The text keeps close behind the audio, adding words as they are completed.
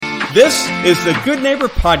This is the Good Neighbor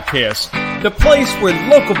Podcast, the place where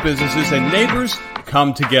local businesses and neighbors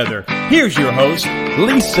come together. Here's your host,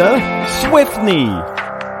 Lisa Swiftney.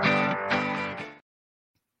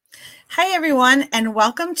 Hi, everyone, and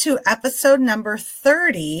welcome to episode number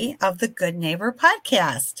 30 of the Good Neighbor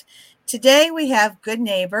Podcast. Today, we have good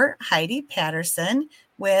neighbor Heidi Paterson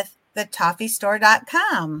with the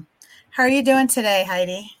ToffeeStore.com. How are you doing today,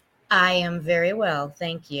 Heidi? I am very well,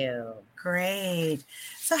 thank you. Great.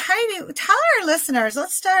 So Heidi, tell our listeners,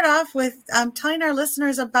 let's start off with telling our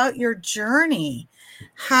listeners about your journey.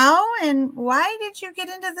 How and why did you get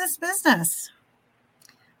into this business?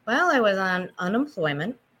 Well, I was on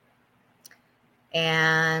unemployment,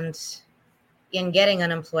 and in getting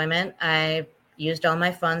unemployment, I used all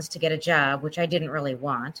my funds to get a job, which I didn't really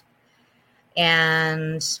want.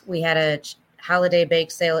 And we had a holiday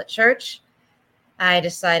bake sale at church. I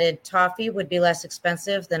decided toffee would be less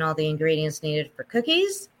expensive than all the ingredients needed for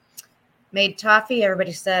cookies. Made toffee.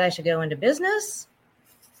 Everybody said I should go into business.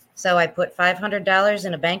 So I put $500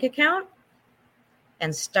 in a bank account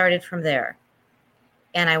and started from there.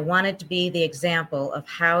 And I wanted to be the example of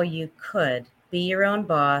how you could be your own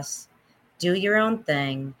boss, do your own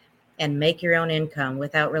thing, and make your own income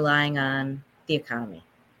without relying on the economy.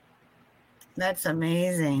 That's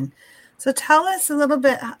amazing. So tell us a little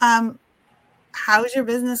bit, how's your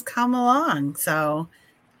business come along?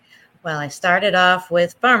 Well, I started off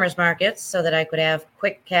with farmers markets so that I could have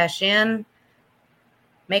quick cash in,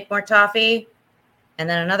 make more toffee, and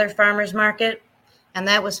then another farmers market. And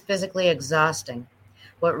that was physically exhausting.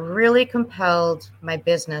 What really compelled my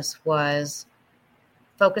business was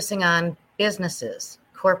focusing on businesses,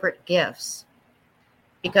 corporate gifts.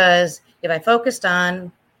 Because if I focused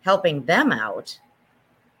on helping them out,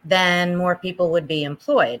 then more people would be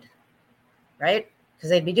employed, right? Because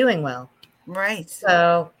they'd be doing well. Right.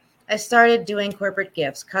 So I started doing corporate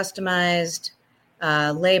gifts, customized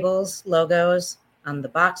labels, logos on the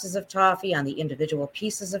boxes of toffee, on the individual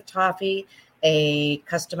pieces of toffee, a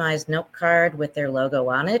customized note card with their logo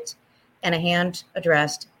on it, and a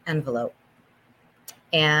hand-addressed envelope.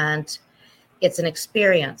 And it's an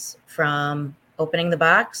experience from opening the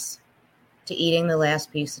box to eating the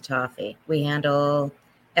last piece of toffee. We handle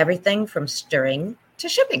everything from stirring to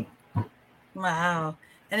shipping. Wow.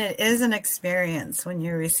 And it is an experience when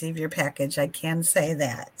you receive your package. I can say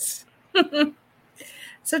that.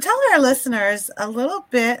 So tell our listeners a little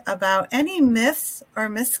bit about any myths or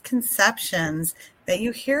misconceptions that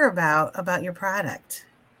you hear about your product.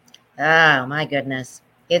 Oh, my goodness.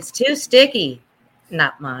 It's too sticky.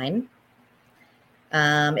 Not mine.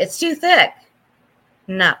 It's too thick.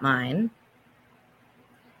 Not mine.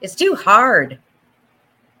 It's too hard.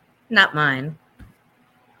 Not mine.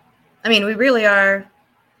 I mean, we really are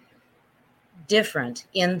different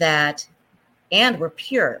in that, and we're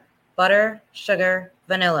pure. Butter, sugar,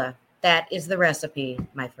 vanilla. That is the recipe,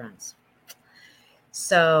 my friends.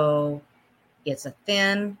 So it's a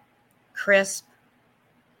thin, crisp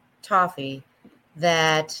toffee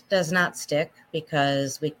that does not stick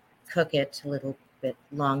because we cook it a little bit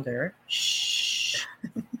longer. Shh.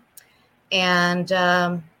 And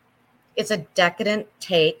it's a decadent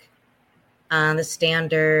take on the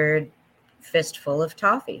standard fistful of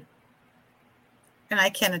toffee. And I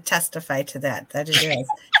can testify to that it is.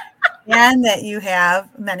 And that you have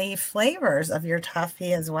many flavors of your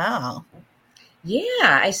toffee as well.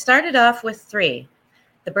 Yeah, I started off with 3.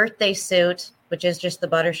 The birthday suit, which is just the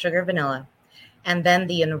butter, sugar, vanilla. And then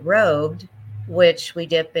the enrobed, which we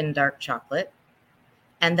dip in dark chocolate.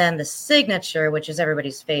 And then the signature, which is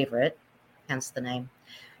everybody's favorite, hence the name.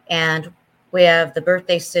 And we have the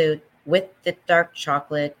birthday suit with the dark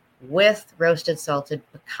chocolate with roasted salted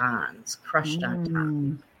pecans crushed on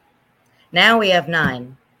top. Now we have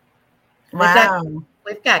 9. Wow.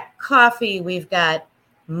 We've got coffee. We've got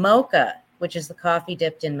mocha, which is the coffee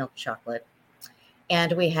dipped in milk chocolate.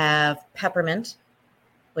 And we have peppermint,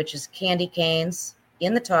 which is candy canes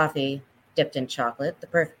in the toffee dipped in chocolate, the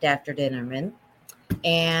perfect after dinner mint.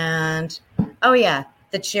 And, oh yeah,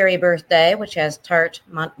 the cherry birthday, which has tart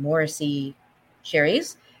Montmorency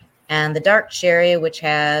cherries, and the dark cherry, which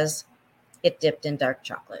has it dipped in dark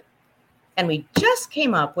chocolate. And we just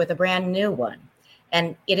came up with a brand new one,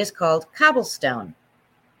 and it is called Cobblestone.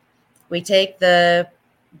 We take the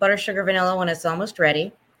butter, sugar, vanilla when it's almost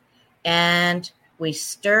ready, and we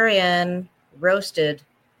stir in roasted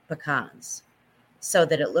pecans so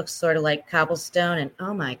that it looks sort of like cobblestone. And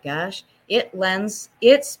oh my gosh,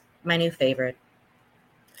 it's my new favorite.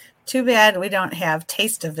 Too bad we don't have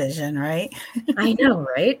taste-o-vision, right? I know,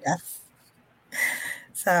 right? Yes.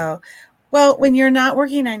 So, well, when you're not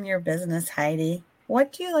working on your business, Heidi,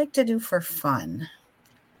 what do you like to do for fun?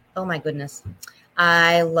 Oh my goodness.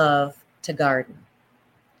 I love to garden.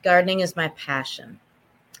 Gardening is my passion.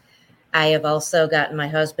 I have also gotten my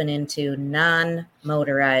husband into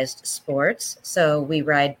non-motorized sports. So we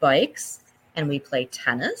ride bikes and we play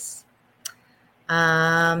tennis.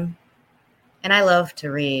 And I love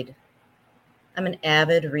to read. I'm an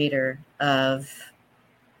avid reader of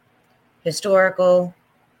historical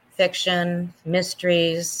fiction,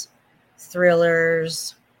 mysteries,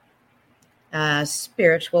 thrillers,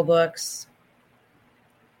 spiritual books.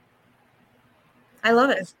 I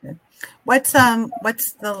love it. That's good. What's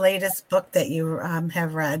the latest book that you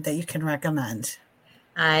have read that you can recommend?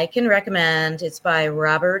 I can recommend. It's by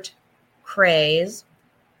Robert Crais,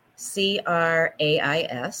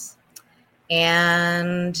 Crais,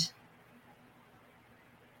 and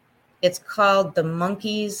it's called The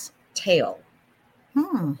Monkey's Tale,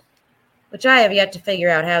 which I have yet to figure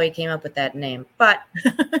out how he came up with that name, but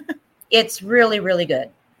it's really, really good.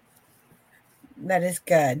 That is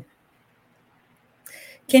good.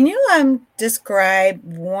 Can you describe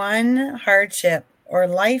one hardship or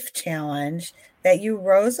life challenge that you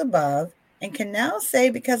rose above and can now say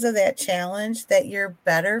because of that challenge that you're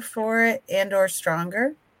better for it and or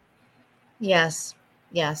stronger? Yes,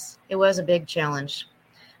 it was a big challenge.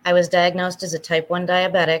 I was diagnosed as a type 1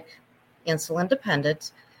 diabetic, insulin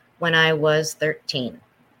dependent, when I was 13.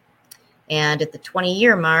 And at the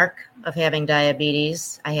 20-year mark of having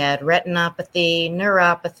diabetes, I had retinopathy,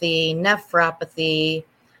 neuropathy, nephropathy,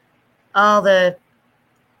 all the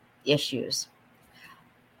issues.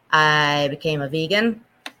 I became a vegan.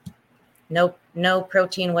 No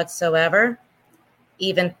protein whatsoever.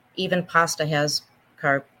 Even pasta has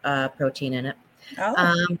protein in it.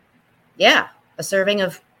 Oh, yeah, a serving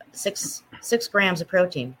of six grams of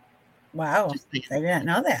protein. wow! I didn't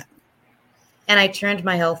know that. And I turned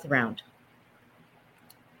my health around,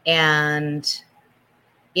 and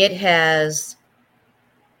I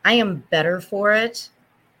am better for it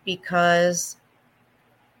because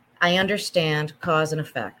I understand cause and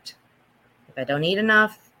effect. If I don't eat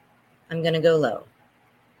enough, I'm going to go low.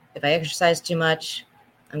 If I exercise too much,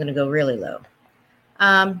 I'm going to go really low.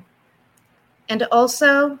 And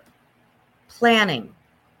also planning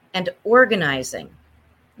and organizing.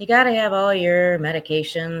 You got to have all your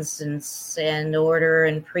medications and order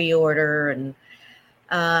and pre-order. And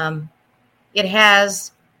it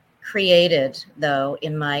has created, though,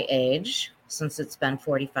 in my age, since it's been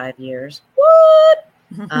 45 years,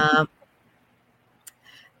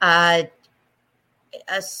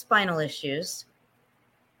 spinal issues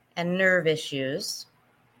and nerve issues,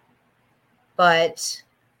 but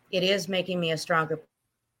it is making me a stronger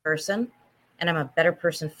person, and I'm a better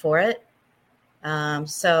person for it.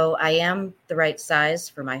 So I am the right size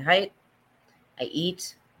for my height. I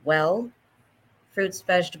eat well, fruits,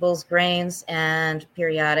 vegetables, grains, and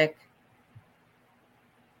periodic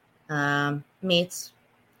meats.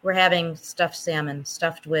 We're having stuffed salmon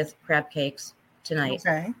stuffed with crab cakes tonight.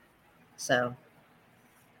 Okay. So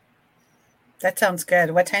that sounds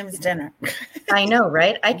good. What time's dinner? I know,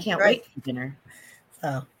 right? I can't wait for dinner.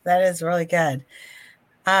 So that is really good.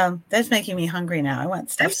 That's making me hungry now. I want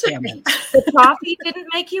stuffed salmon. The coffee didn't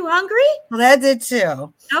make you hungry? Well, that did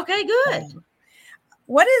too. Okay, good.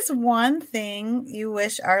 What is one thing you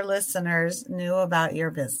wish our listeners knew about your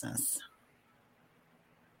business?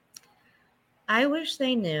 I wish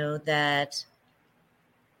they knew that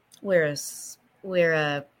we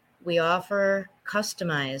offer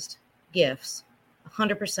customized gifts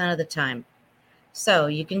 100% of the time. So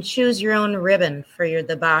you can choose your own ribbon for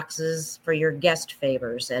the boxes for your guest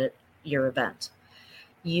favors at your event.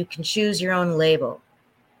 You can choose your own label.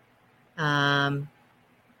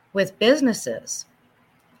 With businesses,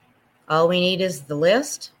 all we need is the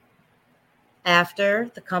list.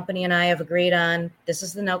 After the company and I have agreed on, this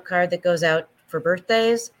is the note card that goes out for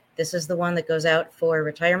birthdays. This is the one that goes out for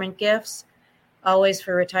retirement gifts. Always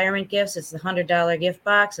for retirement gifts, it's the $100 gift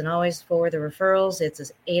box, and always for the referrals, it's an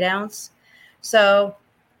 8-ounce. So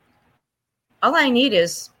all I need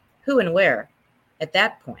is who and where at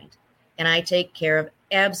that point, and I take care of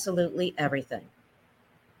absolutely everything.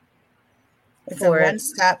 It's a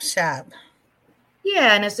one-stop shop.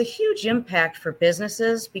 Yeah, and it's a huge impact for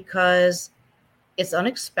businesses because it's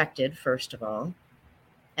unexpected, first of all.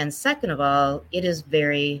 And second of all, it is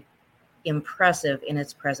very impressive in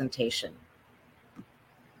its presentation.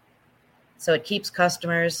 So it keeps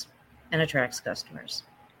customers and attracts customers.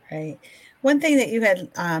 Right. One thing that you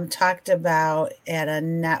had talked about at a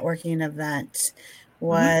networking event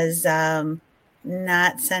was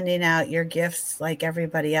not sending out your gifts like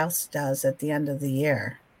everybody else does at the end of the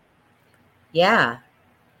year. Yeah.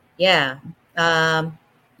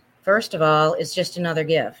 First of all, it's just another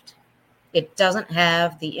gift. It doesn't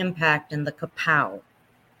have the impact and the kapow.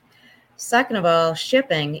 Second of all,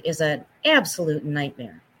 shipping is an absolute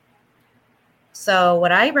nightmare. So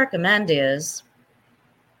what I recommend is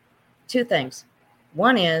two things.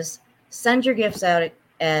 One is send your gifts out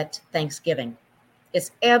at Thanksgiving.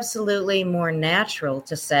 It's absolutely more natural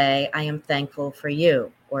to say, I am thankful for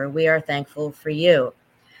you, or we are thankful for you.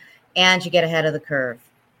 And you get ahead of the curve.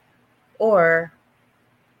 Or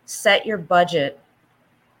set your budget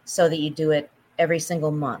so that you do it every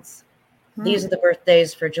single month. These are the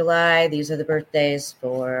birthdays for July. These are the birthdays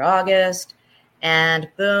for August. And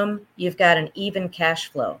boom, you've got an even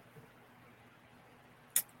cash flow.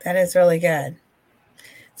 That is really good.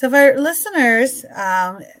 So if our listeners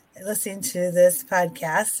listening to this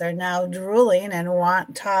podcast are now drooling and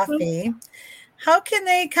want Toffee, how can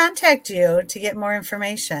they contact you to get more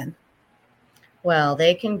information? Well,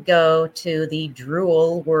 they can go to the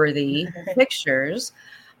drool-worthy pictures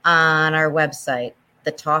on our website,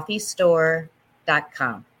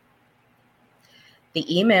 thetoffeestore.com.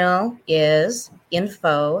 The email is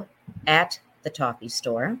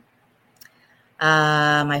info@thetoffeestore.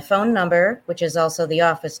 My phone number, which is also the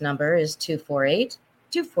office number, is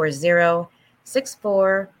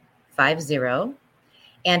 248-240-6450.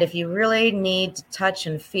 And if you really need to touch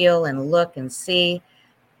and feel and look and see,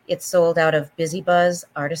 it's sold out of Busy Buzz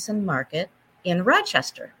Artisan Market in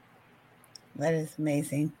Rochester. That is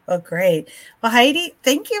amazing. Well, great. Well, Heidi,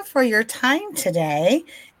 thank you for your time today.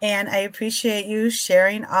 And I appreciate you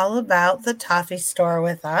sharing all about the Toffee store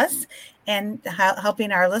with us and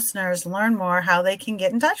helping our listeners learn more how they can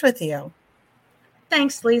get in touch with you.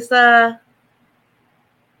 Thanks, Lisa.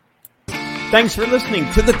 Thanks for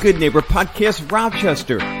listening to the Good Neighbor Podcast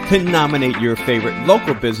Rochester. To nominate your favorite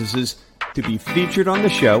local businesses to be featured on the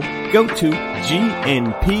show, go to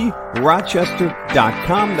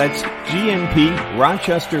gnprochester.com. That's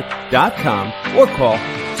gnprochester.com or call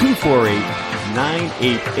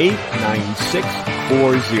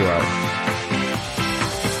 248-988-9640.